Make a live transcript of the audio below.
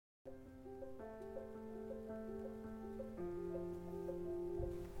Welcome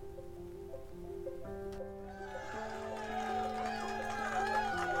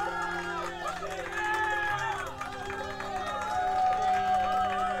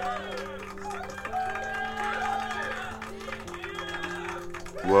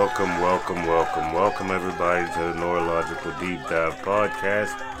everybody to the Neurological Deep Dive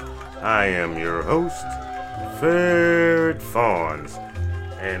Podcast. I am your host, Ferret Fawns,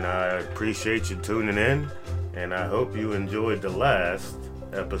 and I appreciate you tuning in, and I hope you enjoyed the last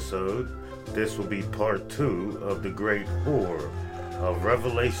episode. This will be part 2 of the great horror of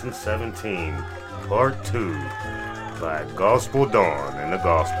Revelation 17, part 2, by Gospel Dawn in the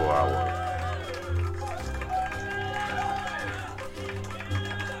Gospel Hour.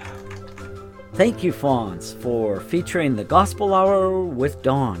 Thank you, Fawns, for featuring the Gospel Hour with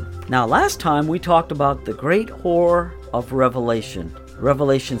Dawn. Now, last time we talked about the great horror of Revelation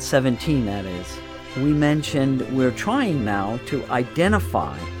 17, that is. We mentioned we're trying now to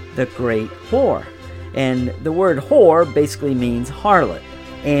identify the great whore. And the word whore basically means harlot.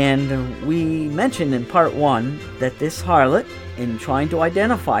 And we mentioned in part 1 that this harlot, in trying to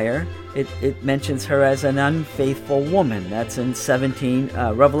identify her, it mentions her as an unfaithful woman. That's in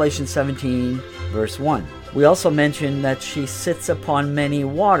Revelation 17, verse 1. We also mentioned that she sits upon many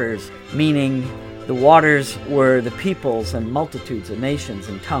waters, meaning the waters were the peoples and multitudes of nations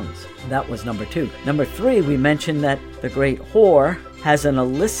and tongues. That was number 2. Number 3, we mentioned that the great whore has an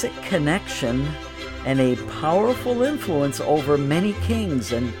illicit connection and a powerful influence over many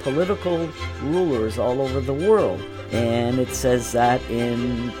kings and political rulers all over the world. And it says that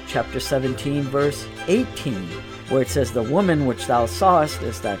in chapter 17, verse 18, where it says, "The woman which thou sawest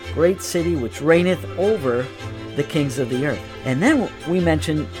is that great city which reigneth over the kings of the earth." And then we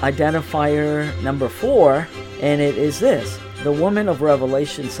mentioned identifier number 4, and it is this: the woman of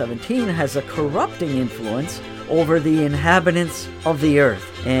Revelation 17 has a corrupting influence over the inhabitants of the earth.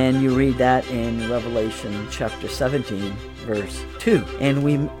 And you read that in Revelation chapter 17, verse 2. And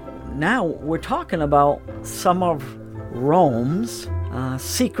we're talking about some of Rome's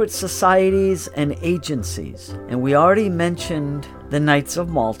secret societies and agencies. And we already mentioned the Knights of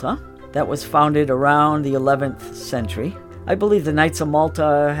Malta. That was founded around the 11th century. I believe the Knights of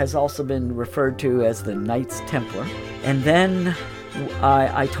Malta has also been referred to as the Knights Templar. And then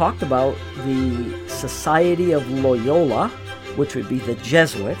I talked about the Society of Loyola, which would be the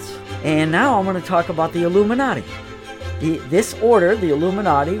Jesuits. And now I'm going to talk about the Illuminati. This order, the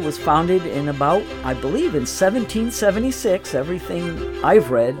Illuminati, was founded in about, I believe, in 1776. Everything I've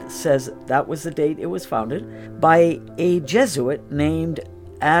read says that was the date it was founded, by a Jesuit named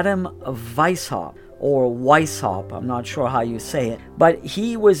Adam Weishaupt, or Weishaupt. I'm not sure how you say it. But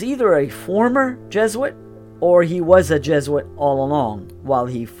he was either a former Jesuit or he was a Jesuit all along while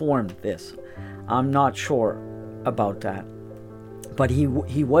he formed this. I'm not sure about that. But he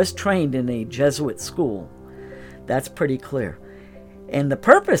was trained in a Jesuit school. That's pretty clear. And the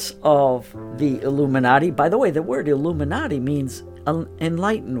purpose of the Illuminati, by the way, the word Illuminati means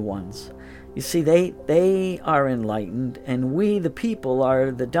enlightened ones. You see, they are enlightened, and we, the people, are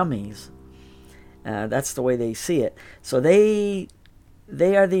the dummies. That's the way they see it. So they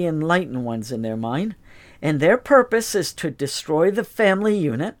are the enlightened ones in their mind. And their purpose is to destroy the family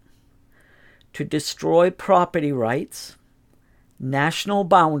unit, to destroy property rights, national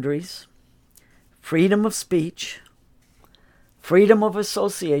boundaries, freedom of speech, freedom of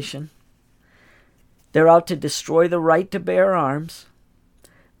association. They're out to destroy the right to bear arms,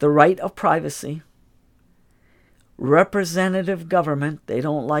 the right of privacy, representative government, they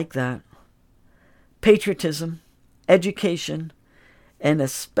don't like that, patriotism, education, and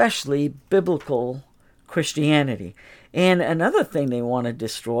especially biblical Christianity. And another thing they want to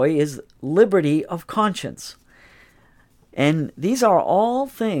destroy is liberty of conscience. And these are all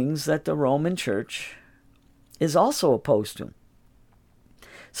things that the Roman Church is also opposed to.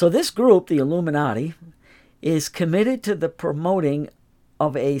 So this group, the Illuminati, is committed to the promoting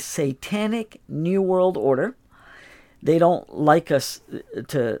of a satanic New World Order. They don't like us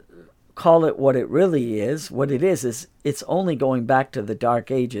to call it what it really is. What it is it's only going back to the Dark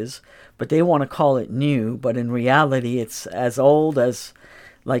Ages, but they want to call it new. But in reality, it's as old as,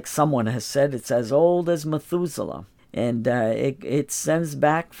 like someone has said, it's as old as Methuselah. And it stems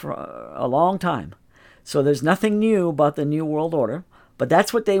back for a long time. So there's nothing new about the New World Order, but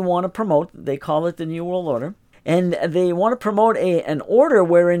that's what they want to promote. They call it the New World Order. And they want to promote an order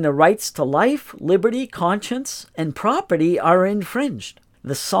wherein the rights to life, liberty, conscience, and property are infringed.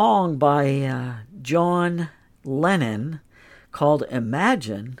 The song by John Lennon called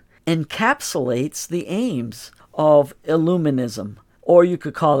Imagine encapsulates the aims of Illuminism, or you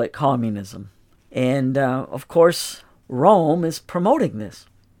could call it communism. And of course, Rome is promoting this,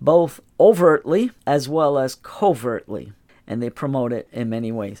 both overtly as well as covertly. And they promote it in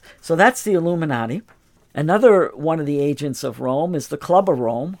many ways. So that's the Illuminati. Another one of the agents of Rome is the Club of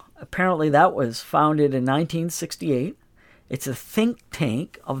Rome. Apparently that was founded in 1968. It's a think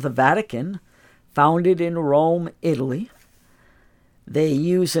tank of the Vatican, founded in Rome, Italy. They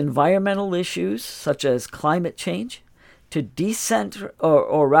use environmental issues such as climate change to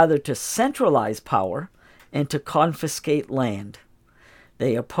to centralize power and to confiscate land.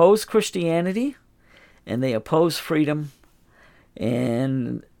 They oppose Christianity and they oppose freedom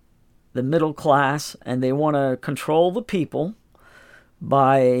and the middle class, and they want to control the people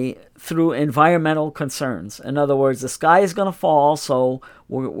through environmental concerns. In other words, the sky is going to fall, so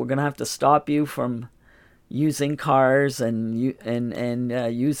we're going to have to stop you from using cars and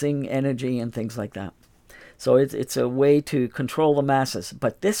using energy and things like that. So it's a way to control the masses.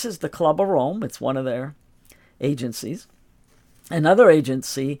 But this is the Club of Rome. It's one of their agencies. Another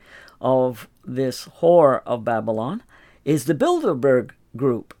agency of this whore of Babylon is the Bilderberg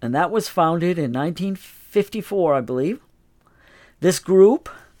Group, and that was founded in 1954, I believe. This group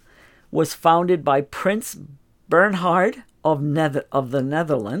was founded by Prince Bernhard of the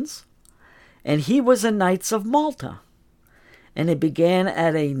Netherlands, and he was a Knights of Malta. And it began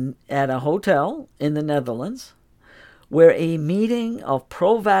at a hotel in the Netherlands where a meeting of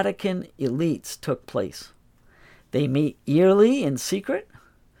pro-Vatican elites took place. They meet yearly in secret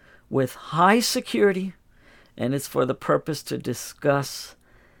with high security, and it's for the purpose to discuss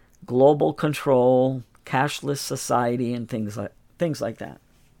global control, cashless society, and things like that.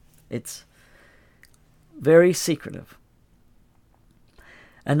 It's very secretive.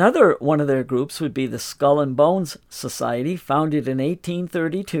 Another one of their groups would be the Skull and Bones Society, founded in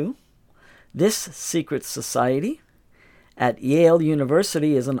 1832. This secret society at Yale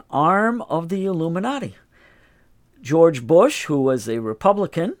University is an arm of the Illuminati. George Bush, who was a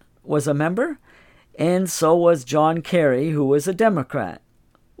Republican, was a member, and so was John Kerry, who was a Democrat,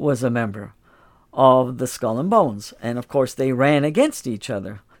 was a member of the Skull and Bones. And of course, they ran against each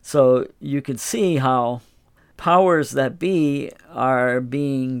other. So you can see how powers that be are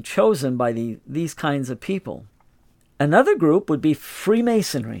being chosen by these kinds of people. Another group would be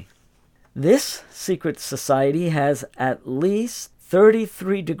Freemasonry. This secret society has at least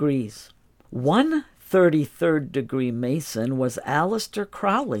 33 degrees. One 33rd degree Mason was Aleister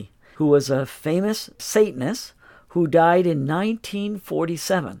Crowley, who was a famous Satanist who died in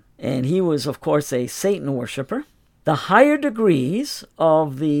 1947. And he was, of course, a Satan worshiper. The higher degrees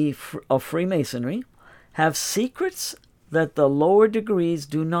of Freemasonry have secrets that the lower degrees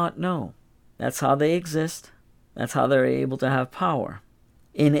do not know. That's how they exist. That's how they're able to have power.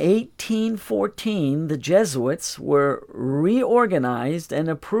 In 1814, the Jesuits were reorganized and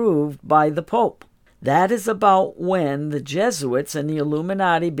approved by the Pope. That is about when the Jesuits and the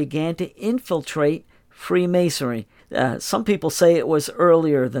Illuminati began to infiltrate Freemasonry. Some people say it was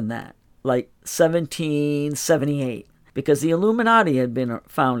earlier than that, like 1778, because the Illuminati had been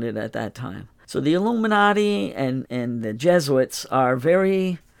founded at that time. So the Illuminati and the Jesuits are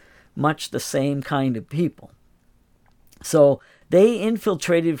very much the same kind of people. So they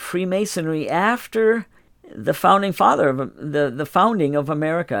infiltrated Freemasonry after the founding the founding of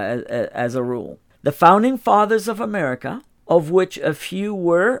America as a rule. The founding fathers of America, of which a few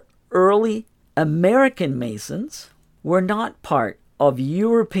were early American Masons, were not part of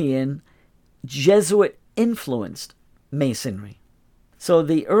European Jesuit-influenced Masonry. So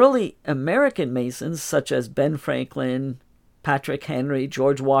the early American Masons, such as Ben Franklin, Patrick Henry,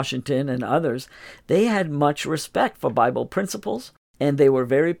 George Washington, and others, they had much respect for Bible principles, and they were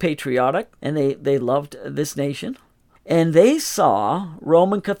very patriotic, and they loved this nation. And they saw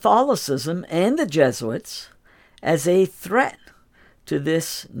Roman Catholicism and the Jesuits as a threat to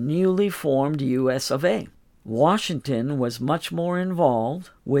this newly formed U.S. of A. Washington was much more involved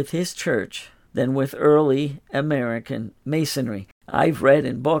with his church than with early American Masonry. I've read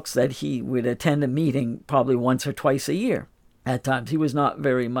in books that he would attend a meeting probably once or twice a year. At times, he was not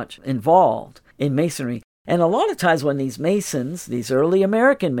very much involved in Masonry. And a lot of times when these Masons, these early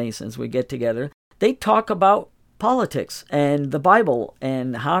American Masons would get together, they talk about politics and the Bible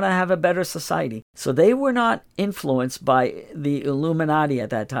and how to have a better society. So they were not influenced by the Illuminati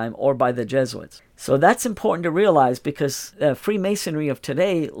at that time or by the Jesuits. So that's important to realize, because Freemasonry of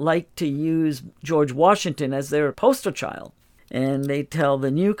today like to use George Washington as their poster child. And they tell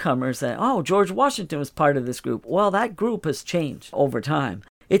the newcomers that, oh, George Washington was part of this group. Well, that group has changed over time.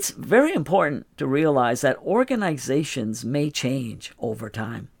 It's very important to realize that organizations may change over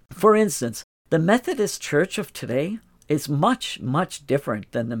time. For instance, the Methodist Church of today is much, much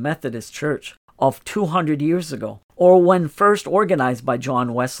different than the Methodist Church of 200 years ago, or when first organized by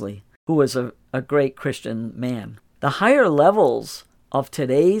John Wesley, who was a great Christian man. The higher levels of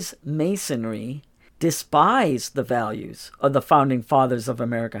today's Masonry despise the values of the founding fathers of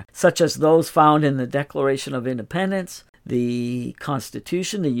America, such as those found in the Declaration of Independence, the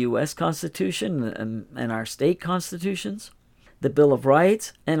Constitution, the U.S. Constitution, and our state constitutions, the Bill of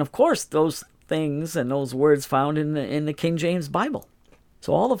Rights, and of course those things and those words found in the King James Bible.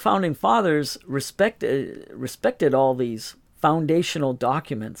 So all the founding fathers respected all these foundational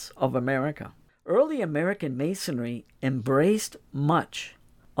documents of America. Early American Masonry embraced much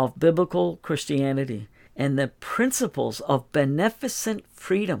of biblical Christianity and the principles of beneficent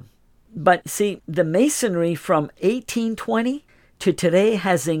freedom. But see, the Masonry from 1820 to today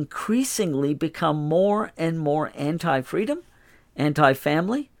has increasingly become more and more anti-freedom,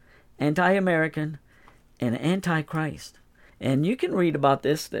 anti-family, anti-American, and anti-Christ. And you can read about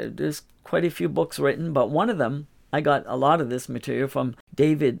this. There's quite a few books written, but one of them, I got a lot of this material from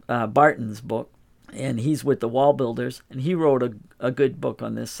David Barton's book, and he's with the Wall Builders, and he wrote a good book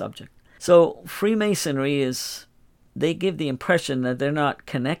on this subject. So Freemasonry they give the impression that they're not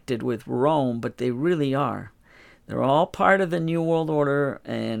connected with Rome, but they really are. They're all part of the New World Order,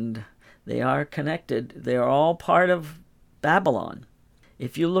 and they are connected. They're all part of Babylon.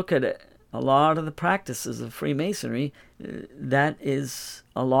 If you look at it, a lot of the practices of Freemasonry, that is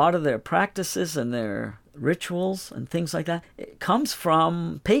a lot of their practices and their rituals and things like that, it comes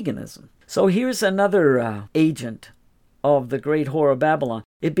from paganism. So here's another agent of the great whore of Babylon.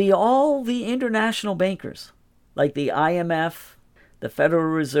 It'd be all the international bankers, like the IMF, the Federal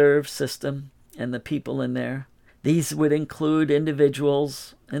Reserve System, and the people in there. These would include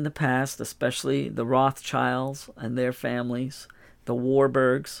individuals in the past, especially the Rothschilds and their families, the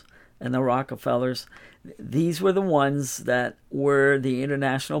Warburgs and the Rockefellers. These were the ones that were the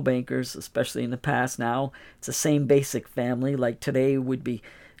international bankers, especially in the past. Now it's the same basic family, like today would be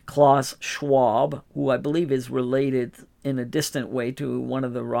Klaus Schwab, who I believe is related in a distant way to one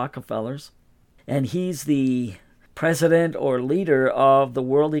of the Rockefellers. And he's the president or leader of the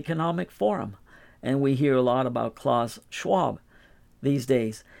World Economic Forum. And we hear a lot about Klaus Schwab these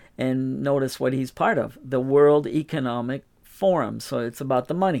days. And notice what he's part of, the World Economic Forum. So it's about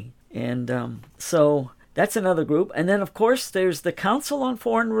the money. And so that's another group. And then, of course, there's the Council on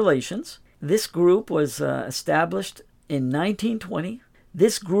Foreign Relations. This group was established in 1920.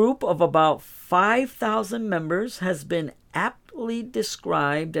 This group of about 5,000 members has been aptly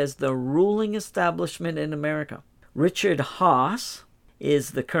described as the ruling establishment in America. Richard Haas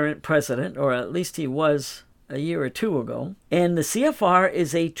is the current president, or at least he was a year or two ago. And the CFR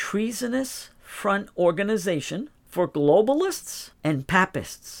is a treasonous front organization for globalists and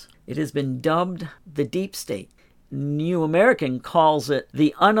papists. It has been dubbed the Deep State. New American calls it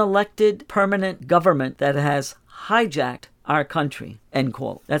the unelected permanent government that has hijacked our country, end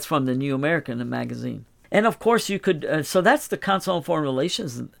quote. That's from the New American magazine. And of course you could, so that's the Council on Foreign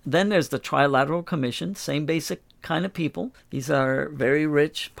Relations. Then there's the Trilateral Commission, same basic kind of people. These are very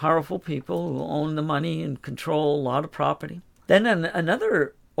rich, powerful people who own the money and control a lot of property. Then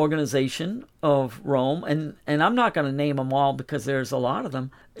another organization of Rome, and I'm not going to name them all because there's a lot of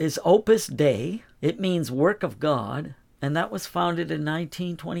them, is Opus Dei. It means work of God, and that was founded in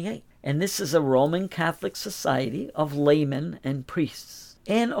 1928. And this is a Roman Catholic society of laymen and priests.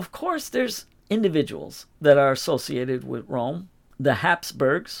 And of course, there's individuals that are associated with Rome. The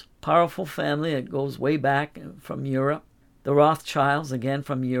Habsburgs, powerful family that goes way back from Europe. The Rothschilds, again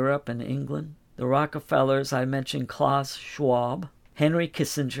from Europe and England. The Rockefellers, I mentioned Klaus Schwab, Henry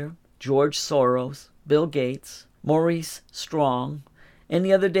Kissinger, George Soros, Bill Gates, Maurice Strong. And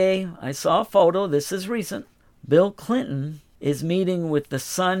the other day, I saw a photo, this is recent. Bill Clinton is meeting with the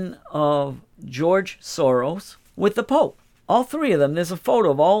son of George Soros with the Pope. All three of them. There's a photo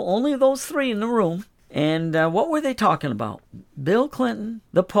of only those three in the room. And what were they talking about? Bill Clinton,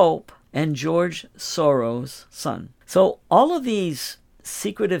 the Pope, and George Soros' son. So all of these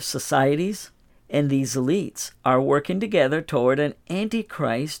secretive societies and these elites are working together toward an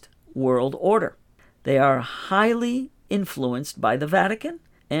antichrist world order. They are highly influenced by the Vatican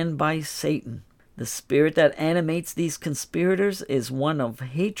and by Satan. The spirit that animates these conspirators is one of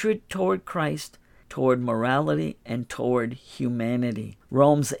hatred toward Christ, toward morality, and toward humanity.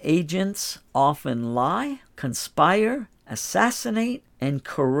 Rome's agents often lie, conspire, assassinate, and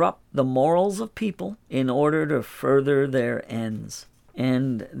corrupt the morals of people in order to further their ends.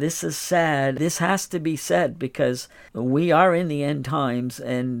 And this is sad. This has to be said because we are in the end times,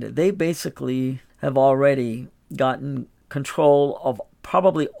 and they basically have already gotten control of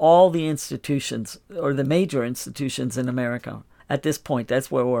probably all the institutions or the major institutions in America. At this point,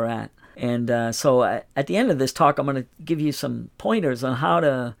 that's where we're at. And so at the end of this talk, I'm going to give you some pointers on how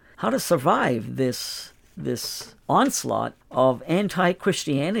to survive this onslaught of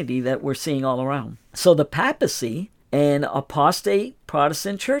anti-Christianity that we're seeing all around. So the papacy and apostate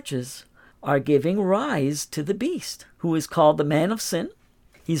Protestant churches are giving rise to the beast, who is called the man of sin.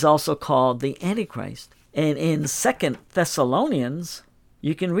 He's also called the Antichrist. And in 2 Thessalonians,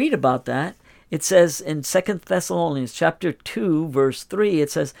 you can read about that. It says in 2 Thessalonians chapter 2, verse 3,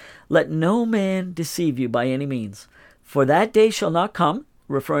 it says, "Let no man deceive you by any means, for that day shall not come,"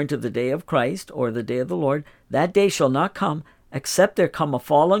 referring to the day of Christ or the day of the Lord, "that day shall not come, except there come a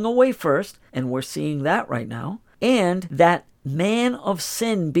falling away first," and we're seeing that right now, "and that man of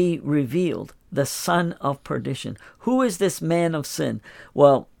sin be revealed, the son of perdition." Who is this man of sin?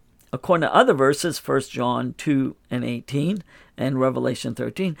 Well, according to other verses, 1 John 2 and 18 and Revelation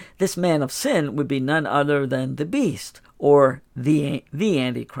 13, this man of sin would be none other than the beast or the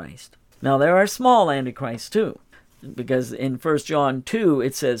Antichrist. Now, there are small antichrists too, because in 1 John 2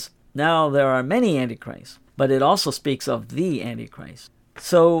 it says, "Now there are many antichrists," but it also speaks of the Antichrist.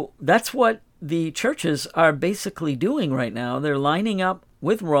 So that's what the churches are basically doing right now. They're lining up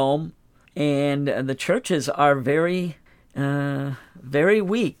with Rome, and the churches are very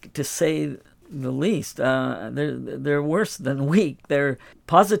weak, to say the least. They're worse than weak. They're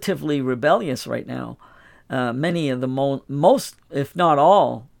positively rebellious right now. Many of the most, if not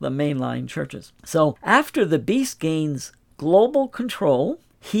all, the mainline churches. So after the beast gains global control,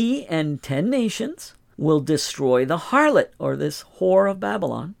 he and 10 nations will destroy the harlot, or this whore of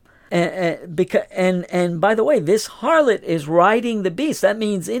Babylon. And by the way, this harlot is riding the beast. That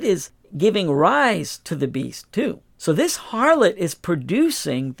means it is giving rise to the beast too. So this harlot is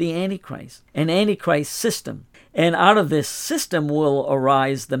producing the Antichrist, an Antichrist system. And out of this system will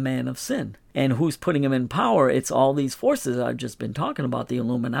arise the man of sin. And who's putting him in power? It's all these forces I've just been talking about, the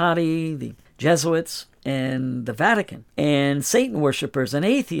Illuminati, the Jesuits, and the Vatican, and Satan worshipers, and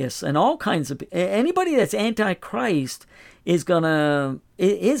atheists, and all kinds of... Anybody that's anti-Christ is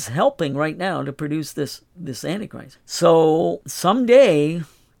helping right now to produce this Antichrist. So someday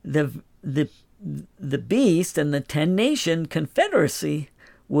the beast and the 10-nation confederacy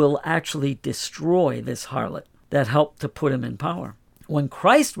will actually destroy this harlot that helped to put him in power. When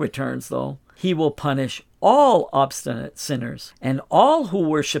Christ returns, though, he will punish all obstinate sinners and all who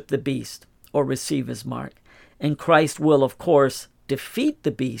worship the beast or receive his mark. And Christ will, of course, defeat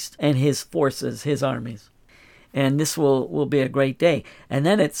the beast and his forces, his armies. And this will be a great day. And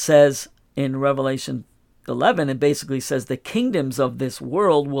then it says in Revelation 11, it basically says the kingdoms of this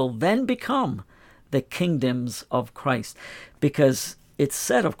world will then become the kingdoms of Christ, because it's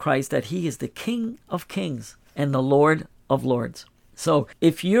said of Christ that he is the King of kings and the Lord of lords. So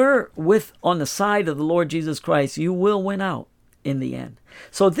if you're on the side of the Lord Jesus Christ, you will win out in the end.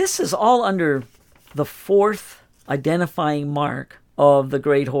 So this is all under the fourth identifying mark of the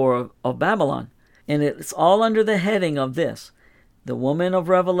great whore of Babylon. And it's all under the heading of this. The woman of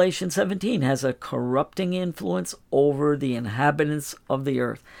Revelation 17 has a corrupting influence over the inhabitants of the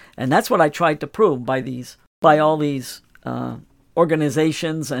earth. And that's what I tried to prove by all these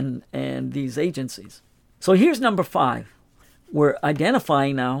organizations and these agencies. So here's number 5. We're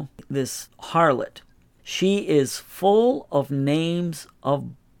identifying now this harlot. She is full of names of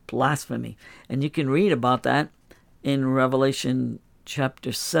blasphemy. And you can read about that in Revelation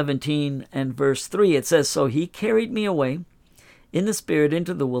chapter 17 and verse 3. It says, "So he carried me away in the spirit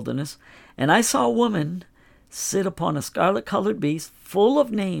into the wilderness, and I saw a woman sit upon a scarlet-colored beast full of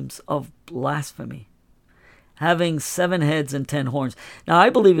names of blasphemy, having 7 heads and 10 horns." Now, I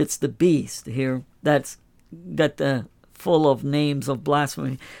believe it's the beast here that's got the full of names of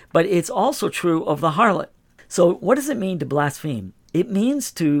blasphemy, but it's also true of the harlot. So what does it mean to blaspheme? It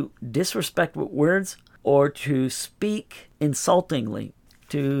means to disrespect with words or to speak insultingly,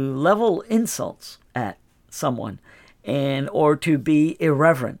 to level insults at someone, or to be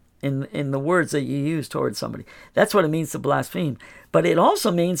irreverent in the words that you use towards somebody. That's what it means to blaspheme. But it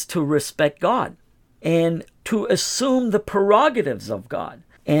also means to respect God and to assume the prerogatives of God.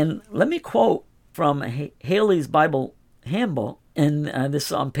 And let me quote from Haley's Bible Handbook, and this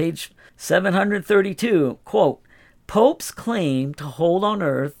is on page 732, quote, "Popes claim to hold on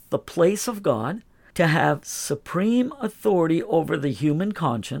earth the place of God, to have supreme authority over the human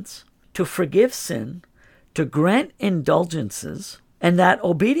conscience, to forgive sin, to grant indulgences, and that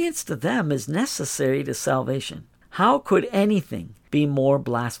obedience to them is necessary to salvation. How could anything be more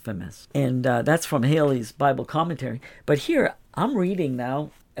blasphemous?" And that's from Haley's Bible Commentary. But here, I'm reading now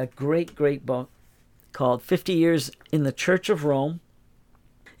a great, great book called 50 Years in the Church of Rome.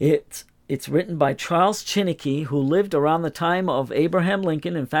 It's written by Charles Chineke, who lived around the time of Abraham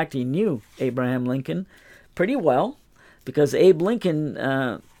Lincoln. In fact, he knew Abraham Lincoln pretty well because Abe Lincoln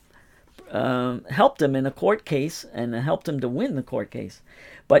helped him in a court case and helped him to win the court case.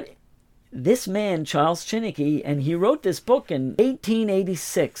 But this man, Charles Chineke, and he wrote this book in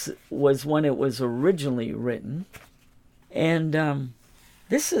 1886 was when it was originally written. And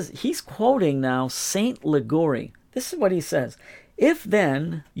he's quoting now Saint Liguori. This is what he says. If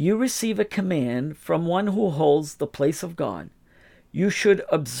then you receive a command from one who holds the place of God, you should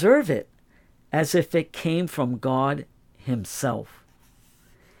observe it as if it came from God himself.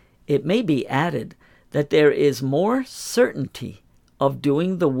 It may be added that there is more certainty of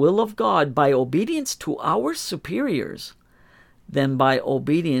doing the will of God by obedience to our superiors than by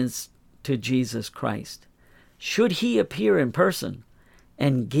obedience to Jesus Christ, should he appear in person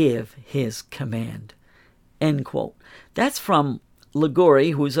and give his command. End quote. That's from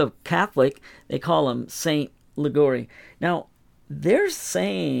Liguori, who's a Catholic. They call him Saint Liguori. Now, they're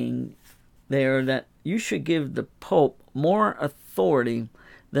saying there that you should give the Pope more authority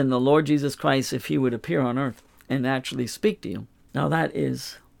than the Lord Jesus Christ if he would appear on earth and actually speak to you. Now, that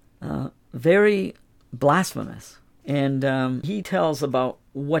is very blasphemous. And he tells about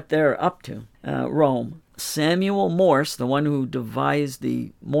what they're up to. Rome. Samuel Morse, the one who devised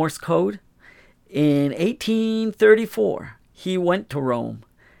the Morse code, in 1834, he went to Rome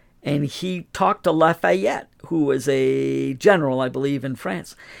and he talked to Lafayette, who was a general, I believe, in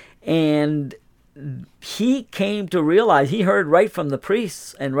France. And he came to realize, he heard right from the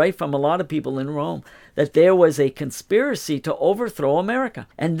priests and right from a lot of people in Rome, that there was a conspiracy to overthrow America.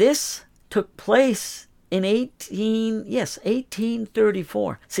 And this took place in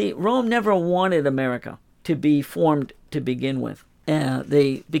 1834. See, Rome never wanted America to be formed to begin with.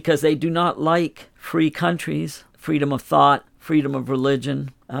 Because they do not like free countries, freedom of thought, freedom of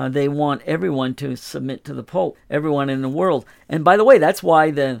religion. They want everyone to submit to the Pope, everyone in the world. And by the way, that's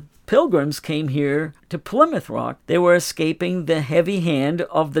why the Pilgrims came here to Plymouth Rock. They were escaping the heavy hand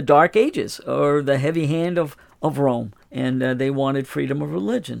of the Dark Ages, or the heavy hand of Rome. And they wanted freedom of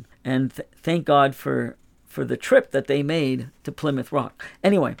religion. And thank God for the trip that they made to Plymouth Rock.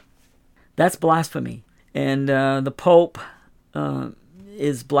 Anyway, that's blasphemy. And the Pope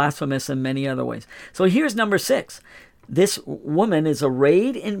is blasphemous in many other ways. So here's number 6. This woman is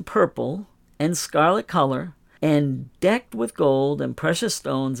arrayed in purple and scarlet color and decked with gold and precious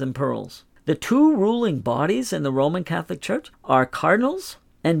stones and pearls. The two ruling bodies in the Roman Catholic Church are cardinals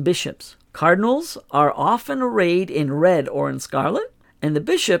and bishops. Cardinals are often arrayed in red or in scarlet, and the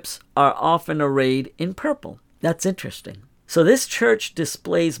bishops are often arrayed in purple. That's interesting. So this church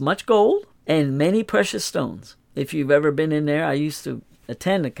displays much gold and many precious stones. If you've ever been in there, I used to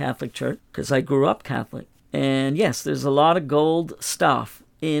attend a Catholic church because I grew up Catholic. And yes, there's a lot of gold stuff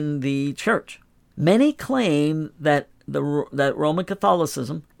in the church. Many claim that that Roman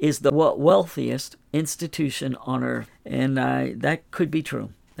Catholicism is the wealthiest institution on earth. And that could be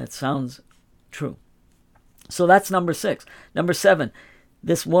true. That sounds true. So that's number 6. Number 7,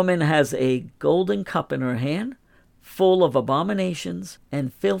 this woman has a golden cup in her hand, full of abominations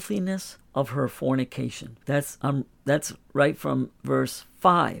and filthiness of her fornication. That's right from verse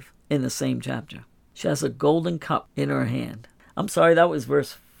 5 in the same chapter. She has a golden cup in her hand. I'm sorry, that was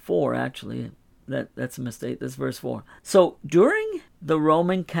verse 4, actually. That's a mistake. That's verse 4. So during the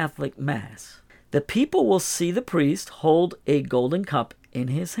Roman Catholic Mass, the people will see the priest hold a golden cup in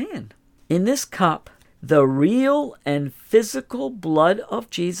his hand. In this cup, the real and physical blood of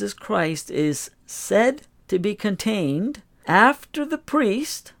Jesus Christ is said to be contained after the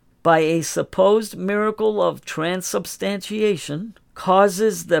priest, by a supposed miracle of transubstantiation,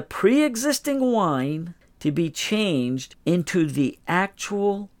 causes the pre-existing wine to be changed into the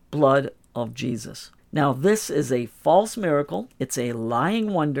actual blood of Jesus. Now, this is a false miracle. It's a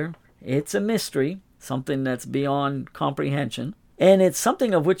lying wonder. It's a mystery, something that's beyond comprehension. And it's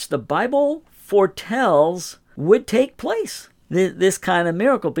something of which the Bible foretells would take place, this kind of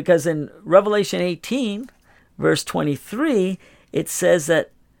miracle. Because in Revelation 18, verse 23, it says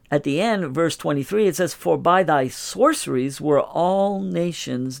that at the end, verse 23, it says, "For by thy sorceries were all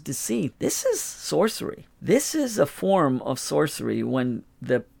nations deceived." This is sorcery. This is a form of sorcery when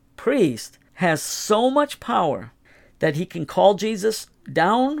the priest has so much power that he can call Jesus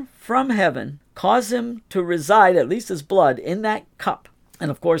down from heaven, cause him to reside, at least his blood, in that cup.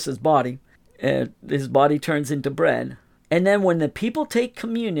 And of course his body. His body turns into bread. And then when the people take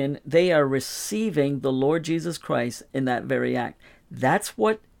communion, they are receiving the Lord Jesus Christ in that very act. That's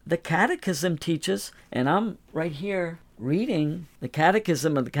what the Catechism teaches, and I'm right here reading the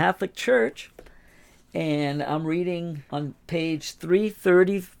Catechism of the Catholic Church, and I'm reading on page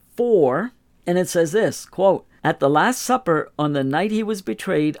 334, and it says this, quote, "At the Last Supper, on the night he was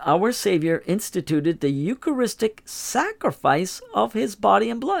betrayed, our Savior instituted the Eucharistic sacrifice of his body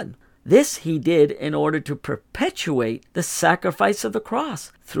and blood. This he did in order to perpetuate the sacrifice of the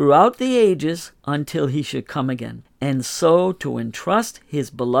cross throughout the ages until he should come again, and so to entrust his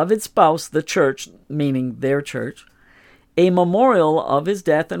beloved spouse, the church," meaning their church, "a memorial of his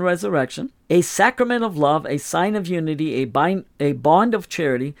death and resurrection, a sacrament of love, a sign of unity, a bond of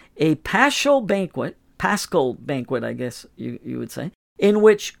charity, a paschal banquet, I guess you would say, in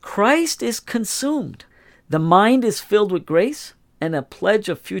which Christ is consumed. The mind is filled with grace, and a pledge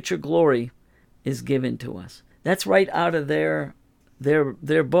of future glory is given to us." That's right out of their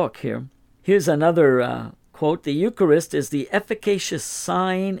book here. Here's another quote. "The Eucharist is the efficacious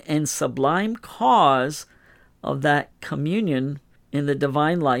sign and sublime cause of that communion in the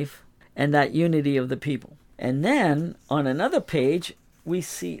divine life and that unity of the people." And then on another page, we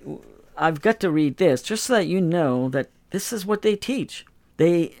see, I've got to read this just so that you know that this is what they teach.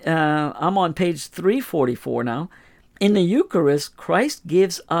 I'm on page 344 now. "In the Eucharist, Christ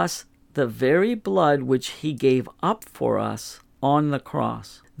gives us the very blood which he gave up for us on the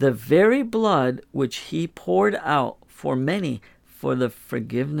cross, the very blood which he poured out for many for the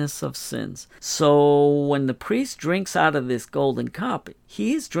forgiveness of sins." So when the priest drinks out of this golden cup,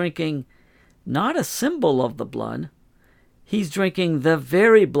 he's drinking not a symbol of the blood, he's drinking the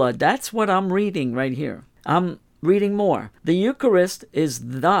very blood. That's what I'm reading right here. I'm reading more. "The Eucharist is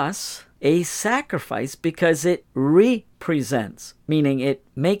thus a sacrifice because it represents," meaning it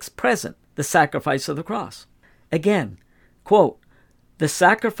makes present, the sacrifice of the cross. Again, quote, "The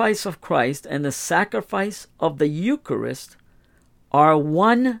sacrifice of Christ and the sacrifice of the Eucharist are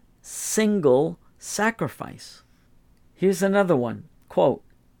one single sacrifice." Here's another one, quote,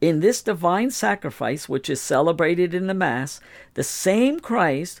 "In this divine sacrifice, which is celebrated in the Mass, the same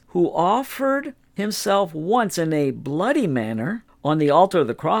Christ who offered himself once in a bloody manner on the altar of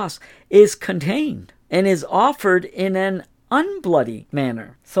the cross is contained and is offered in an unbloody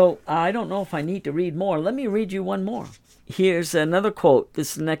manner." So I don't know if I need to read more. Let me read you one more. Here's another quote.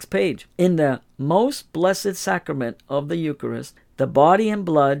 This is the next page. "In the most blessed sacrament of the Eucharist, the body and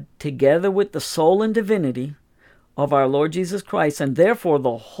blood, together with the soul and divinity of our Lord Jesus Christ, and therefore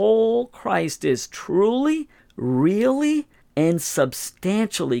the whole Christ, is truly, really, and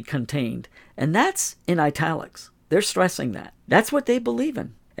substantially contained." And that's in italics. They're stressing that. That's what they believe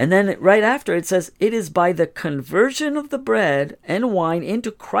in. And then right after it says, "It is by the conversion of the bread and wine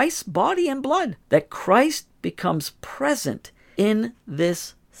into Christ's body and blood that Christ becomes present in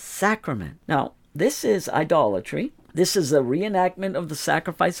this sacrament." Now, this is idolatry. This is a reenactment of the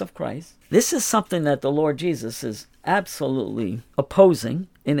sacrifice of Christ. This is something that the Lord Jesus is absolutely opposing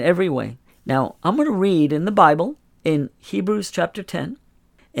in every way. Now, I'm going to read in the Bible in Hebrews chapter 10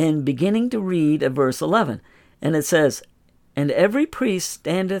 and beginning to read at verse 11. And it says, "And every priest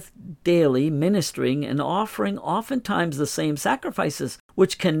standeth daily ministering and offering oftentimes the same sacrifices,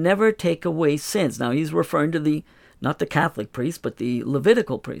 which can never take away sins." Now he's referring to not the Catholic priest, but the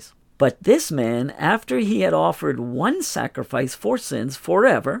Levitical priest. "But this man, after he had offered one sacrifice for sins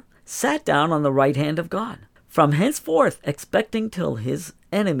forever, sat down on the right hand of God, from henceforth expecting till his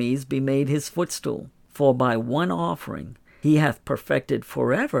enemies be made his footstool. For by one offering he hath perfected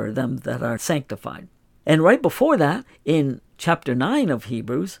forever them that are sanctified." And right before that, in chapter 9 of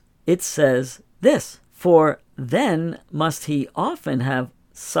Hebrews, it says this, "For then must he often have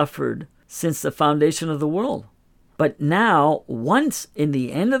suffered since the foundation of the world. But now, once in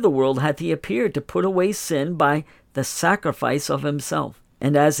the end of the world, hath he appeared to put away sin by the sacrifice of himself.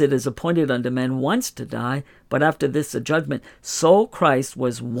 And as it is appointed unto men once to die, but after this the judgment, so Christ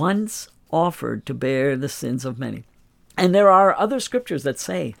was once offered to bear the sins of many." And there are other scriptures that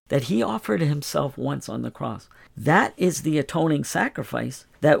say that he offered himself once on the cross. That is the atoning sacrifice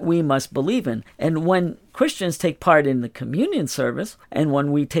that we must believe in. And when Christians take part in the communion service, and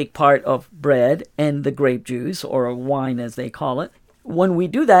when we take part of bread and the grape juice, or wine as they call it, when we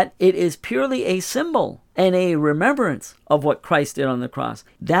do that, it is purely a symbol and a remembrance of what Christ did on the cross.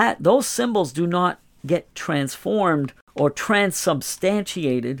 Those symbols do not get transformed or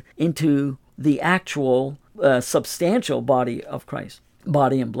transubstantiated into the actual substantial body of Christ,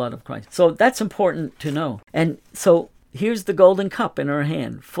 body and blood of Christ. So that's important to know. And so here's the golden cup in her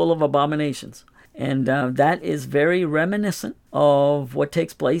hand, full of abominations. And that is very reminiscent of what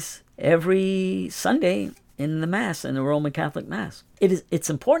takes place every Sunday in the Mass, in the Roman Catholic Mass. It's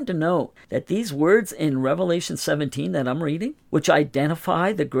important to note that these words in Revelation 17 that I'm reading, which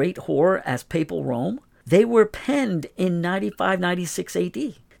identify the great whore as papal Rome, they were penned in 95-96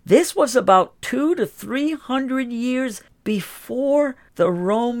 AD. This was about 200 to 300 years before the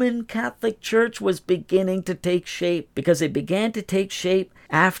Roman Catholic Church was beginning to take shape, because it began to take shape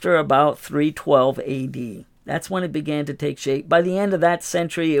after about 312 AD. That's when it began to take shape. By the end of that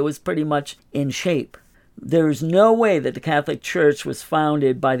century, it was pretty much in shape. There's no way that the Catholic Church was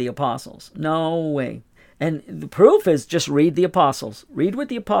founded by the apostles. No way. And the proof is just read the apostles. Read what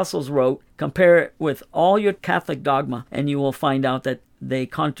the apostles wrote, compare it with all your Catholic dogma, and you will find out that they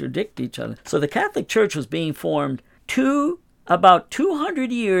contradict each other. So the Catholic Church was being formed about 200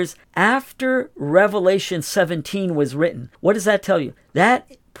 years after Revelation 17 was written. What does that tell you?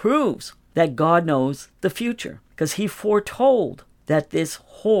 That proves that God knows the future, because he foretold that this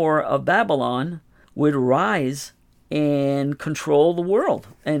whore of Babylon would rise and control the world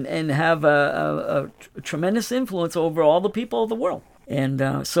and have a tremendous influence over all the people of the world.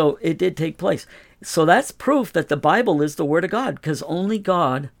 And so it did take place. So that's proof that the Bible is the Word of God, because only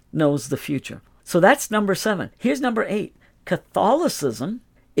God knows the future. So that's number 7. Here's number 8. Catholicism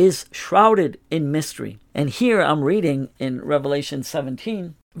is shrouded in mystery. And here I'm reading in Revelation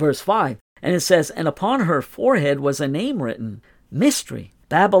 17, verse 5. And it says, "And upon her forehead was a name written, Mystery,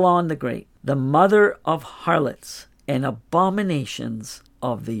 Babylon the Great, the mother of harlots and abominations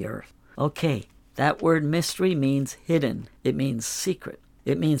of the earth." Okay, that word mystery means hidden. It means secret.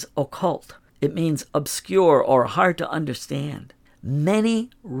 It means occult. It means obscure or hard to understand.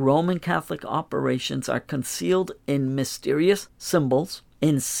 Many Roman Catholic operations are concealed in mysterious symbols,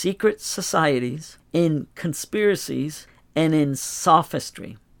 in secret societies, in conspiracies, and in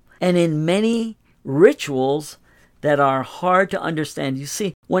sophistry, and in many rituals that are hard to understand. You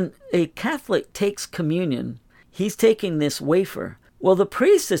see, when a Catholic takes communion, he's taking this wafer. Well, the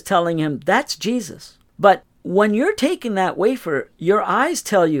priest is telling him, that's Jesus. But when you're taking that wafer, your eyes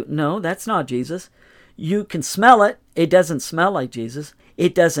tell you, no, that's not Jesus. You can smell it. It doesn't smell like Jesus.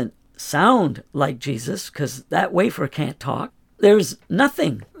 It doesn't sound like Jesus, because that wafer can't talk. There's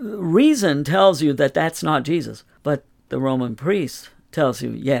nothing. Reason tells you that that's not Jesus. But the Roman priest tells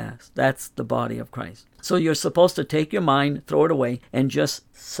you, yes, that's the body of Christ. So you're supposed to take your mind, throw it away, and just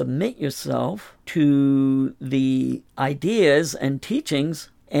submit yourself to the ideas and teachings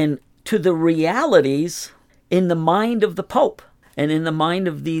and to the realities in the mind of the Pope and in the mind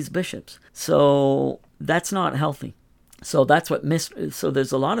of these bishops. So that's not healthy. So that's what so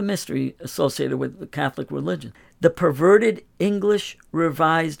there's a lot of mystery associated with the Catholic religion. The perverted English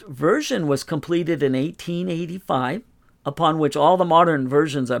Revised Version was completed in 1885, upon which all the modern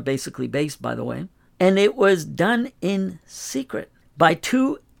versions are basically based, by the way. And it was done in secret by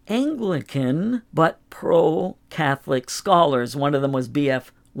 2 Anglican but pro-Catholic scholars. One of them was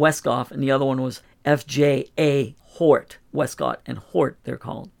B.F. Westcott, and the other one was F.J.A. Hort. Westcott and Hort, they're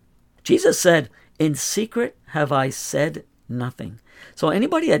called. Jesus said, "In secret have I said nothing." So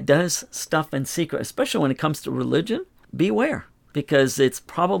anybody that does stuff in secret, especially when it comes to religion, beware, because there's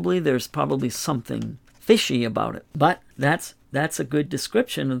probably something fishy about it. But that's a good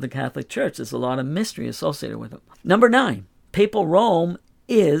description of the Catholic Church. There's a lot of mystery associated with it. Number 9, Papal Rome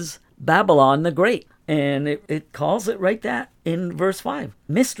is Babylon the Great. And it calls it right that in verse 5.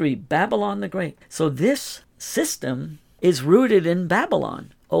 Mystery, Babylon the Great. So this system is rooted in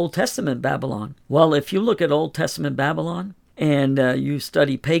Babylon, Old Testament Babylon. Well, if you look at Old Testament Babylon and you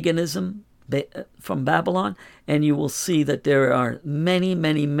study paganism from Babylon, and you will see that there are many,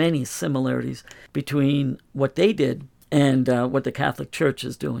 many, many similarities between what they did and what the Catholic Church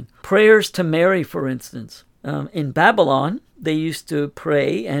is doing. Prayers to Mary, for instance. In Babylon, they used to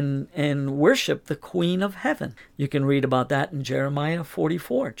pray and worship the Queen of Heaven. You can read about that in Jeremiah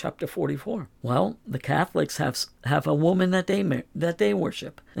 44, chapter 44. Well, the Catholics have a woman that they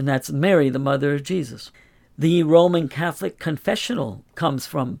worship, and that's Mary, the mother of Jesus. The Roman Catholic confessional comes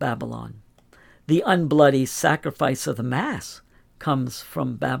from Babylon. The unbloody sacrifice of the Mass comes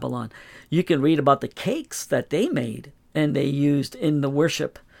from Babylon. You can read about the cakes that they made and they used in the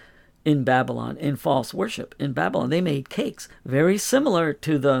worship in Babylon, in false worship in Babylon. They made cakes very similar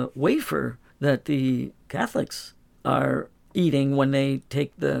to the wafer that the Catholics are eating when they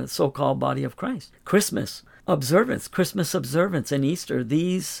take the so-called body of Christ. Christmas observance and Easter,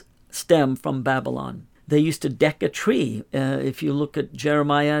 these stem from Babylon. They used to deck a tree. If you look at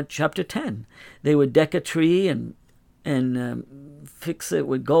Jeremiah chapter 10, they would deck a tree and fix it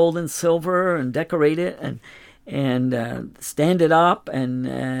with gold and silver and decorate it and stand it up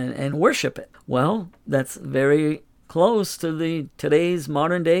and worship it. Well, that's very close to today's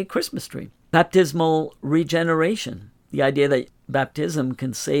modern day Christmas tree. Baptismal regeneration, the idea that baptism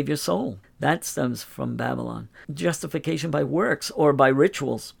can save your soul, that stems from Babylon. Justification by works or by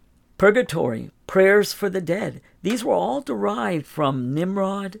rituals. Purgatory, prayers for the dead. These were all derived from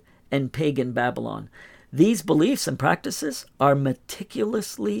Nimrod and pagan Babylon. These beliefs and practices are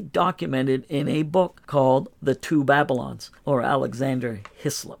meticulously documented in a book called The Two Babylons, or Alexander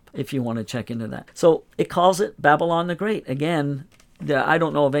Hislop, if you want to check into that. So it calls it Babylon the Great. Again, I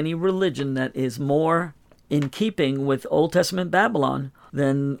don't know of any religion that is more in keeping with Old Testament Babylon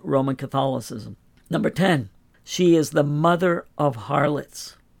than Roman Catholicism. Number 10, she is the mother of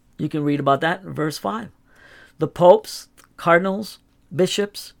harlots. You can read about that in verse 5. The popes, cardinals,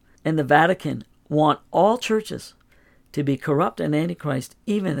 bishops, and the Vatican want all churches to be corrupt and antichrist,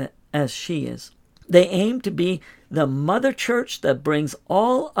 even as she is. They aim to be the mother church that brings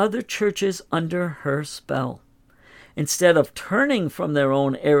all other churches under her spell. Instead of turning from their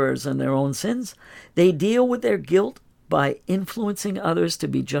own errors and their own sins, they deal with their guilt by influencing others to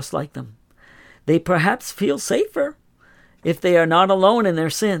be just like them. They perhaps feel safer if they are not alone in their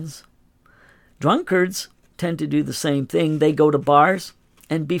sins. Drunkards tend to do the same thing. They go to bars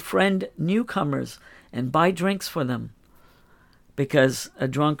and befriend newcomers and buy drinks for them, because a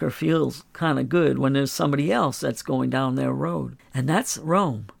drunkard feels kind of good when there's somebody else that's going down their road. And that's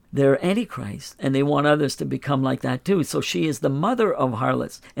Rome. They're Antichrist, and they want others to become like that too. So she is the mother of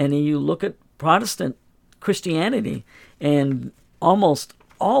harlots. And you look at Protestant Christianity, and almost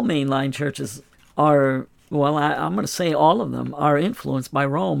all mainline churches are, well, I'm going to say all of them are influenced by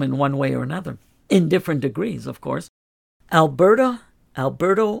Rome in one way or another, in different degrees, of course.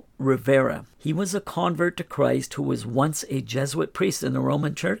 Alberto Rivera, he was a convert to Christ who was once a Jesuit priest in the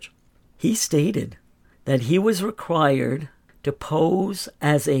Roman Church. He stated that he was required to pose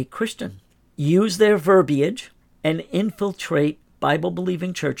as a Christian, use their verbiage, and infiltrate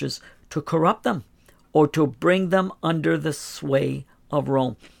Bible-believing churches to corrupt them or to bring them under the sway of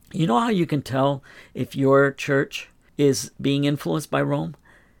Rome. You know how you can tell if your church is being influenced by Rome?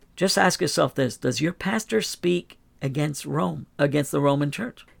 Just ask yourself this: does your pastor speak against Rome, against the Roman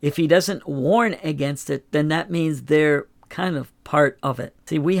Church? If he doesn't warn against it, then that means they're kind of part of it.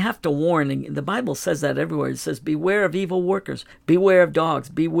 See, we have to warn, and the Bible says that everywhere. It says, beware of evil workers, beware of dogs,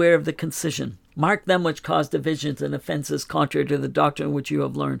 beware of the concision. Mark them which cause divisions and offenses contrary to the doctrine which you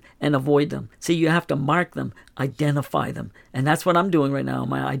have learned, and avoid them. See, you have to mark them, identify them. And that's what I'm doing right now.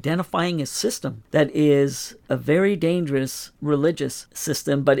 I'm identifying a system that is a very dangerous religious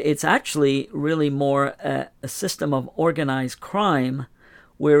system, but it's actually really more a system of organized crime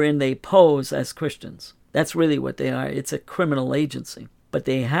wherein they pose as Christians. That's really what they are. It's a criminal agency. But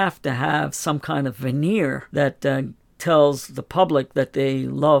they have to have some kind of veneer that tells the public that they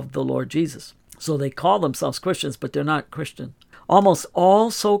love the Lord Jesus. So they call themselves Christians, but they're not Christian. Almost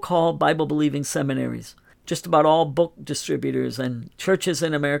all so-called Bible-believing seminaries, just about all book distributors and churches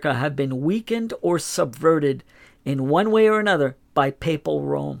in America have been weakened or subverted in one way or another by papal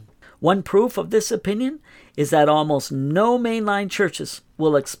Rome. One proof of this opinion is that almost no mainline churches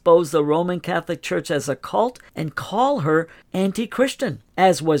will expose the Roman Catholic Church as a cult and call her anti-Christian,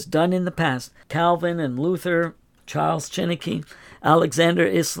 as was done in the past. Calvin and Luther, Charles Chineke, Alexander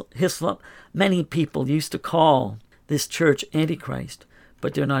Hislop, many people used to call this church Antichrist,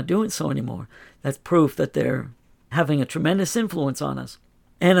 but they're not doing so anymore. That's proof that they're having a tremendous influence on us.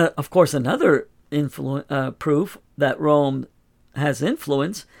 And of course, another proof that Rome has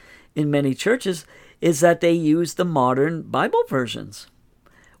influence in many churches is that they use the modern Bible versions,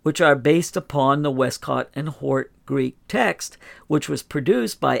 which are based upon the Westcott and Hort Greek text, which was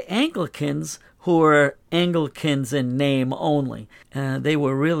produced by Anglicans who were Anglicans in name only. They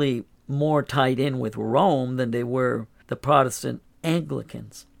were really more tied in with Rome than they were the Protestant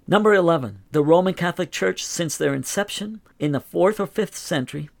Anglicans. Number 11, the Roman Catholic Church, since their inception in the 4th or 5th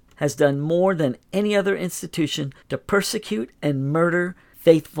century, has done more than any other institution to persecute and murder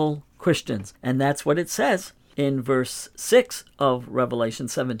faithful Christians. And that's what it says in verse 6 of Revelation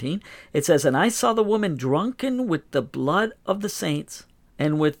 17. It says, "And I saw the woman drunken with the blood of the saints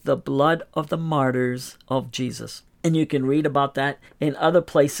and with the blood of the martyrs of Jesus." And you can read about that in other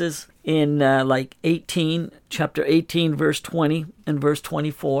places in chapter 18, verse 20 and verse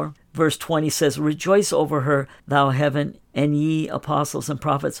 24. Verse 20 says, "Rejoice over her, thou heaven, and ye apostles and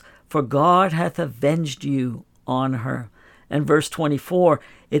prophets, for God hath avenged you on her." And verse 24,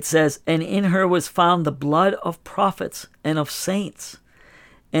 it says, "And in her was found the blood of prophets and of saints,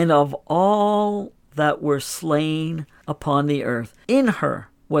 and of all that were slain upon the earth." In her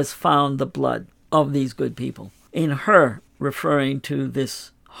was found the blood of these good people. In her, referring to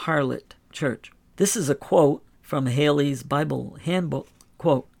this harlot church. This is a quote from Haley's Bible Handbook.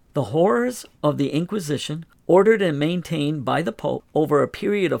 Quote, "The horrors of the Inquisition, ordered and maintained by the Pope over a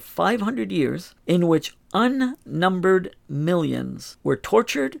period of 500 years, in which unnumbered millions were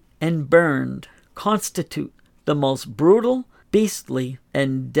tortured and burned constitute the most brutal, beastly,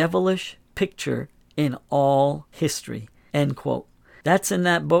 and devilish picture in all history. End quote. That's in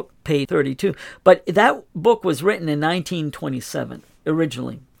that book, page 32. But that book was written in 1927,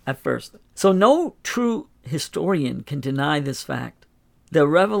 originally, at first. So no true historian can deny this fact. The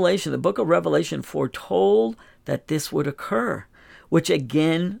book of Revelation foretold that this would occur, which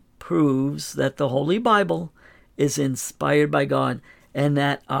again proves that the Holy Bible is inspired by God and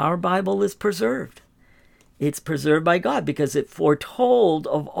that our Bible is preserved. It's preserved by God because it foretold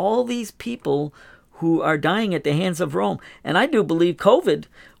of all these people who are dying at the hands of Rome. And I do believe COVID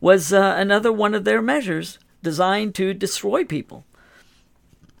was another one of their measures designed to destroy people.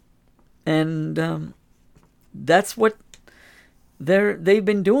 And that's what they've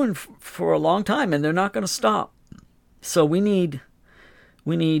been doing for a long time, and they're not going to stop. So we need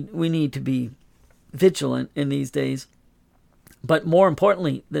to be vigilant in these days. But more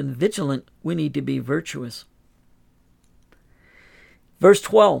importantly than vigilant, we need to be virtuous. Verse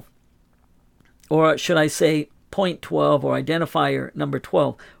 12, or should I say point 12 or identifier number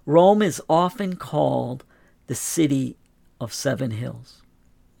 12, Rome is often called the city of 7 hills.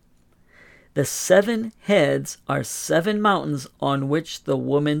 The 7 heads are 7 mountains on which the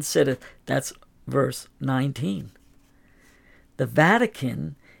woman sitteth. That's verse 19. The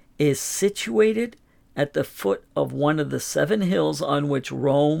Vatican is situated at the foot of one of the 7 hills on which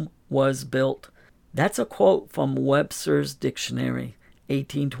Rome was built. That's a quote from Webster's Dictionary,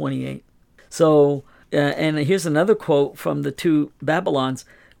 1828. So, and here's another quote from the 2 Babylons.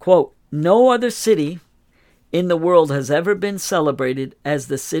 Quote, "No other city in the world has ever been celebrated as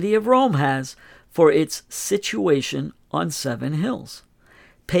the city of Rome has for its situation on 7 hills.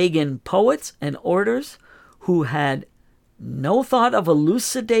 Pagan poets and orators who had no thought of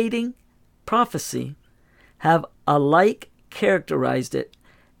elucidating prophecy have alike characterized it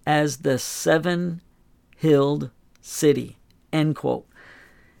as the 7-hilled city." End quote.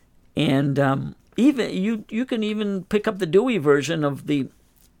 And even you can even pick up the Dewey version of the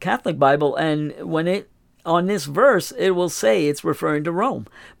Catholic Bible, and on this verse, it will say it's referring to Rome.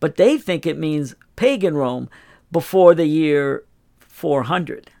 But they think it means pagan Rome before the year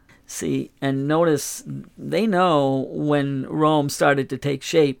 400. See, and notice, they know when Rome started to take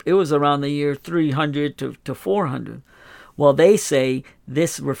shape. It was around the year 300 to 400. Well, they say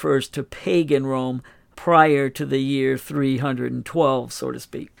this refers to pagan Rome prior to the year 312, so to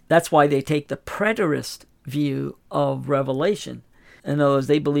speak. That's why they take the preterist view of Revelation. In other words,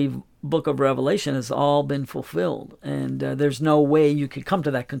 they believe book of Revelation has all been fulfilled, and there's no way you could come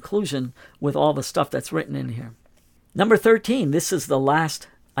to that conclusion with all the stuff that's written in here. Number 13, this is the last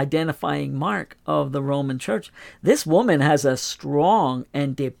identifying mark of the Roman Church. This woman has a strong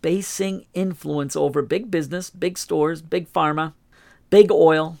and debasing influence over big business, big stores, big pharma, big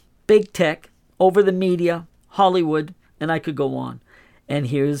oil, big tech, over the media, Hollywood, and I could go on. And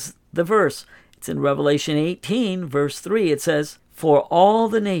here's the verse. It's in Revelation 18, verse 3. It says, "For all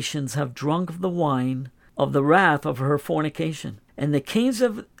the nations have drunk of the wine of the wrath of her fornication, and the kings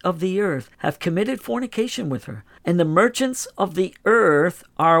of the earth have committed fornication with her, and the merchants of the earth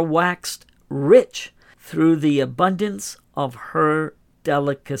are waxed rich through the abundance of her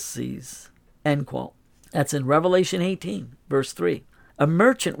delicacies." End quote. That's in Revelation 18, verse 3. A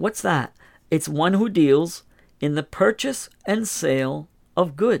merchant, what's that? It's one who deals in the purchase and sale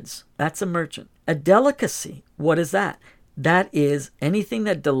of goods. That's a merchant. A delicacy, what is that? That is anything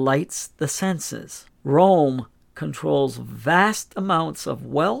that delights the senses. Rome controls vast amounts of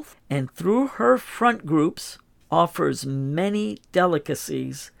wealth, and through her front groups offers many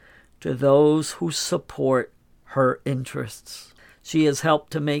delicacies to those who support her interests. She has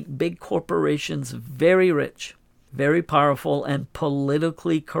helped to make big corporations very rich, very powerful, and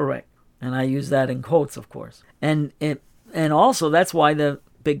politically correct. And I use that in quotes, of course. And also that's why the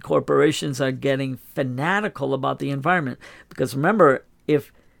big corporations are getting fanatical about the environment. Because remember,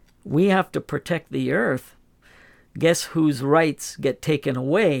 if we have to protect the earth, guess whose rights get taken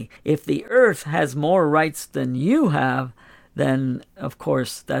away? If the earth has more rights than you have, then of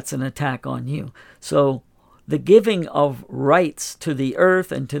course that's an attack on you. So the giving of rights to the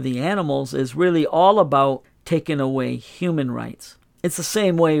earth and to the animals is really all about taking away human rights. It's the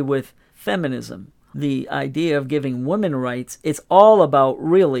same way with feminism. The idea of giving women rights, it's all about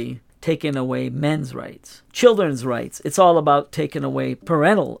really taking away men's rights. Children's rights, it's all about taking away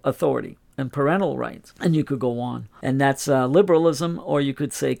parental authority and parental rights. And you could go on. And that's liberalism, or you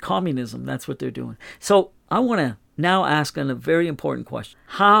could say communism. That's what they're doing. So I want to now ask a very important question.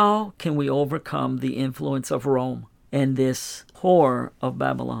 How can we overcome the influence of Rome and this whore of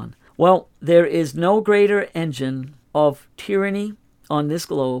Babylon? Well, there is no greater engine of tyranny, on this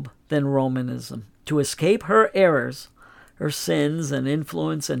globe than Romanism. To escape her errors, her sins and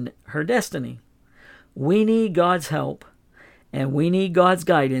influence and her destiny, we need God's help and we need God's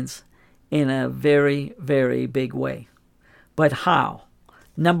guidance in a very, very big way. But how?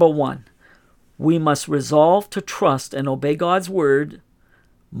 Number one, we must resolve to trust and obey God's word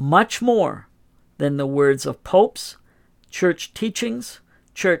much more than the words of popes, church teachings,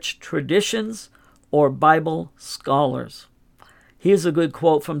 church traditions, or Bible scholars. Here's a good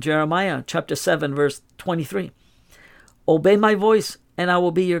quote from Jeremiah chapter 7, verse 23. Obey my voice, and I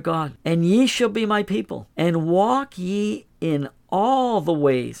will be your God, and ye shall be my people, and walk ye in all the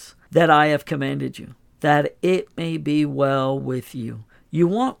ways that I have commanded you, that it may be well with you. You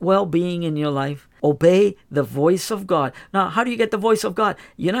want well-being in your life? Obey the voice of God. Now, how do you get the voice of God?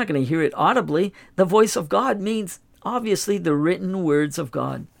 You're not going to hear it audibly. The voice of God means, obviously, the written words of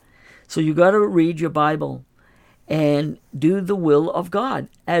God. So you got to read your Bible and do the will of God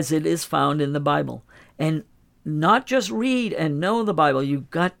as it is found in the Bible. And not just read and know the Bible.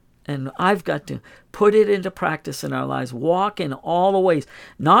 I've got to put it into practice in our lives. Walk in all the ways.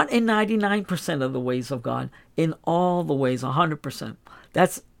 Not in 99% of the ways of God. In all the ways, 100%.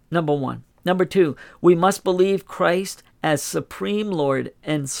 That's number one. Number two, we must believe Christ as supreme Lord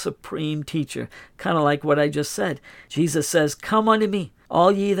and supreme teacher. Kind of like what I just said. Jesus says, come unto me,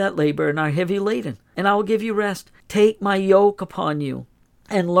 all ye that labor and are heavy laden, and I will give you rest. Take my yoke upon you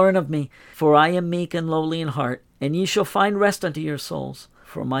and learn of me, for I am meek and lowly in heart, and ye shall find rest unto your souls.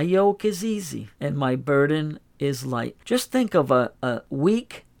 For my yoke is easy and my burden is light. Just think of a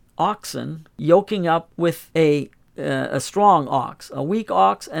weak oxen yoking up with a strong ox, a weak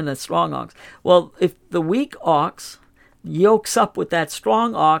ox and a strong ox. Well, if the weak ox yokes up with that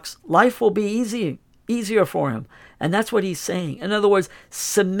strong ox, life will be easier for him. And that's what he's saying. In other words,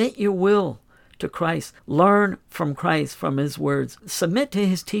 submit your will to Christ. Learn from Christ, from his words. Submit to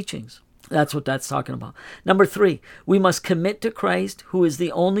his teachings. That's what that's talking about. Number three, we must commit to Christ, who is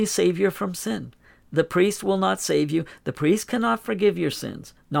the only Savior from sin. The priest will not save you. The priest cannot forgive your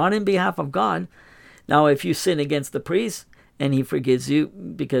sins, not in behalf of God. Now, if you sin against the priest and he forgives you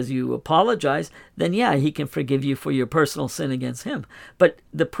because you apologize, then yeah, he can forgive you for your personal sin against him. But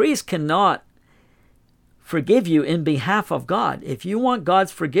the priest cannot forgive you in behalf of God. If you want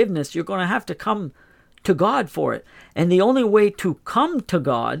God's forgiveness, you're going to have to come to God for it. And the only way to come to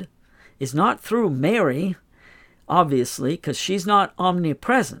God is not through Mary, obviously, because she's not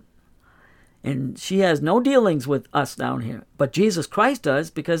omnipresent. And she has no dealings with us down here. But Jesus Christ does,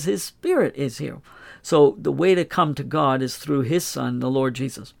 because his Spirit is here. So the way to come to God is through his Son, the Lord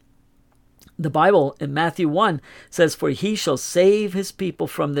Jesus. The Bible in Matthew 1 says, for he shall save his people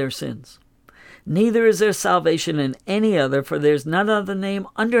from their sins. Neither is there salvation in any other, for there is none other name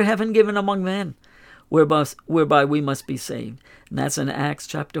under heaven given among men, whereby we must be saved. And that's in Acts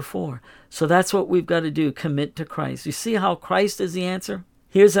chapter 4. So that's what we've got to do, commit to Christ. You see how Christ is the answer?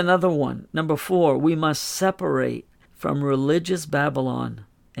 Here's another one. Number 4, we must separate from religious Babylon.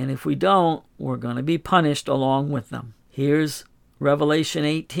 And if we don't, we're going to be punished along with them. Here's Revelation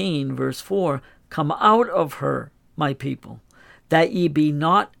 18, verse 4. Come out of her, my people, that ye be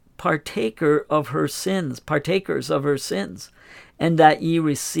not partakers of her sins, and that ye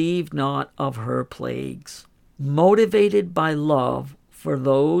receive not of her plagues. Motivated by love for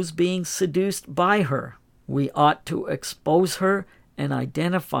those being seduced by her, we ought to expose her and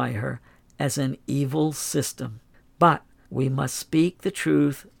identify her as an evil system. But we must speak the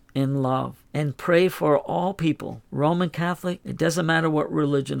truth in love and pray for all people. Roman Catholic, it doesn't matter what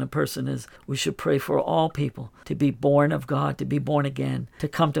religion a person is. We should pray for all people to be born of God, to be born again, to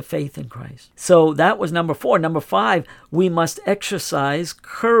come to faith in Christ. So that was number 4. Number 5, we must exercise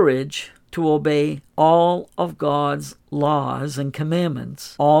courage to obey all of God's laws and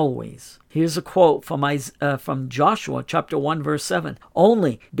commandments always. Here's a quote from Joshua chapter 1 verse 7.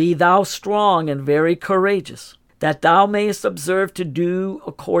 Only be thou strong and very courageous, that thou mayest observe to do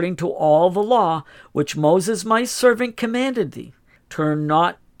according to all the law which Moses my servant commanded thee. Turn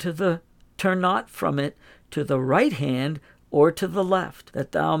not from it to the right hand or to the left,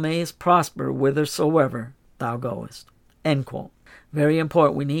 that thou mayest prosper whithersoever thou goest. End quote. Very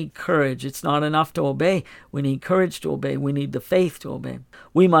important. We need courage. It's not enough to obey. We need courage to obey. We need the faith to obey.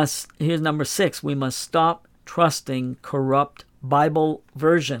 Here's number 6, we must stop trusting corrupt Bible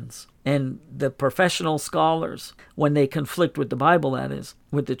versions and the professional scholars when they conflict with the Bible, that is,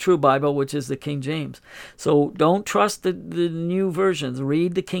 with the true Bible, which is the King James. So don't trust the new versions.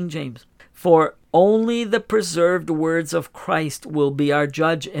 Read the King James. For only the preserved words of Christ will be our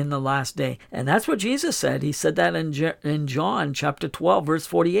judge in the last day. And that's what Jesus said. He said that in John chapter 12, verse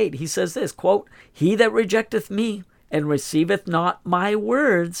 48. He says this, quote, he that rejecteth me and receiveth not my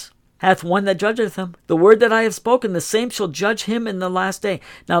words hath one that judgeth him. The word that I have spoken, the same shall judge him in the last day.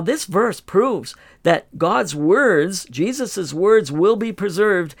 Now this verse proves that God's words, Jesus' words, will be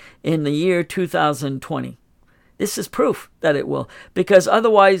preserved in the year 2020. This is proof that it will. Because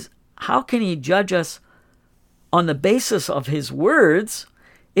otherwise, how can he judge us on the basis of his words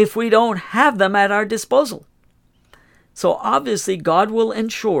if we don't have them at our disposal? So obviously God will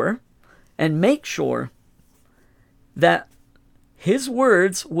ensure and make sure that his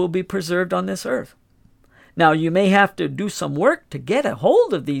words will be preserved on this earth. Now, you may have to do some work to get a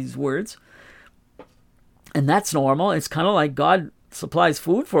hold of these words, and that's normal. It's kind of like God supplies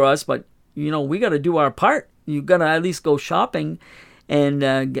food for us, but, we got to do our part. You got to at least go shopping and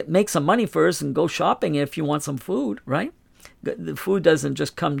make some money first and go shopping if you want some food, right? The food doesn't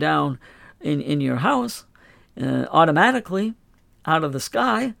just come down in your house automatically out of the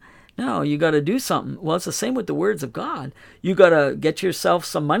sky. No, you got to do something. Well, it's the same with the words of God. You got to get yourself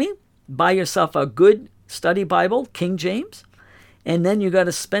some money, buy yourself a good study Bible, King James, and then you got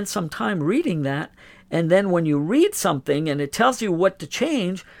to spend some time reading that. And then when you read something and it tells you what to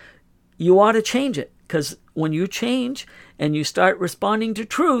change, you ought to change it. Because when you change and you start responding to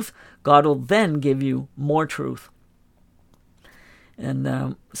truth, God will then give you more truth.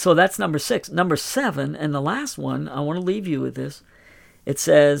 And so that's number 6. Number 7, and the last one, I want to leave you with this. It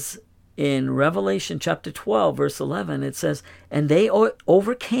says in Revelation chapter 12, verse 11, it says, and they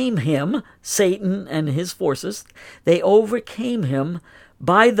overcame him, Satan and his forces, they overcame him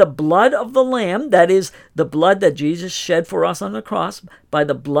by the blood of the Lamb, that is, the blood that Jesus shed for us on the cross, by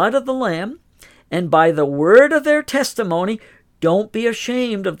the blood of the Lamb, and by the word of their testimony. Don't be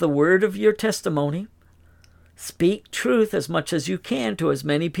ashamed of the word of your testimony. Speak truth as much as you can to as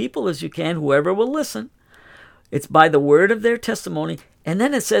many people as you can, whoever will listen. It's by the word of their testimony. And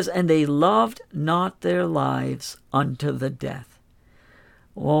then it says, and they loved not their lives unto the death.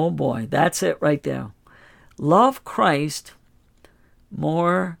 Oh boy, that's it right there. Love Christ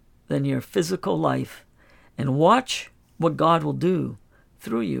more than your physical life, and watch what God will do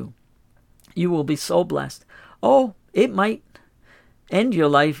through you. You will be so blessed. Oh, it might end your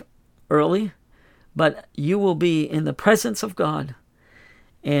life early, but you will be in the presence of God,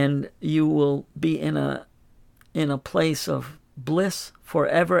 and you will be in a place of bliss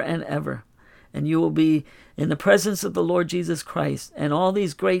forever and ever. And you will be in the presence of the Lord Jesus Christ and all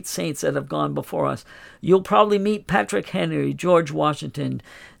these great saints that have gone before us. You'll probably meet Patrick Henry, George Washington,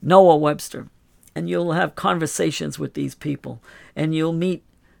 Noah Webster, and you'll have conversations with these people. And you'll meet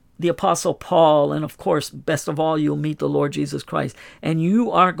the Apostle Paul, and of course, best of all, you'll meet the Lord Jesus Christ. And you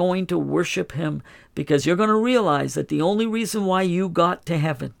are going to worship him, because you're going to realize that the only reason why you got to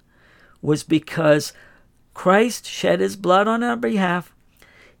heaven was because Christ shed his blood on our behalf.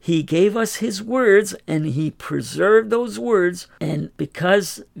 He gave us his words, and he preserved those words. And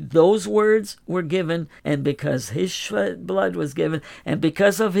because those words were given, and because his shed blood was given, and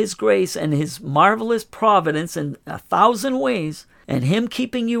because of his grace and his marvelous providence in 1,000 ways, and him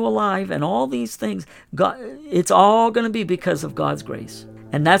keeping you alive and all these things, God, it's all going to be because of God's grace.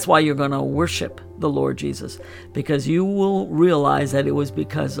 And that's why you're going to worship the Lord Jesus, because you will realize that it was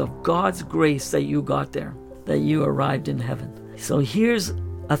because of God's grace that you got there, that you arrived in heaven. So here's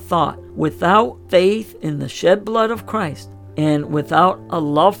a thought. Without faith in the shed blood of Christ, and without a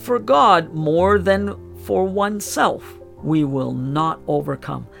love for God more than for oneself, we will not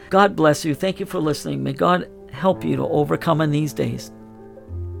overcome. God bless you. Thank you for listening. May God help you to overcome in these days.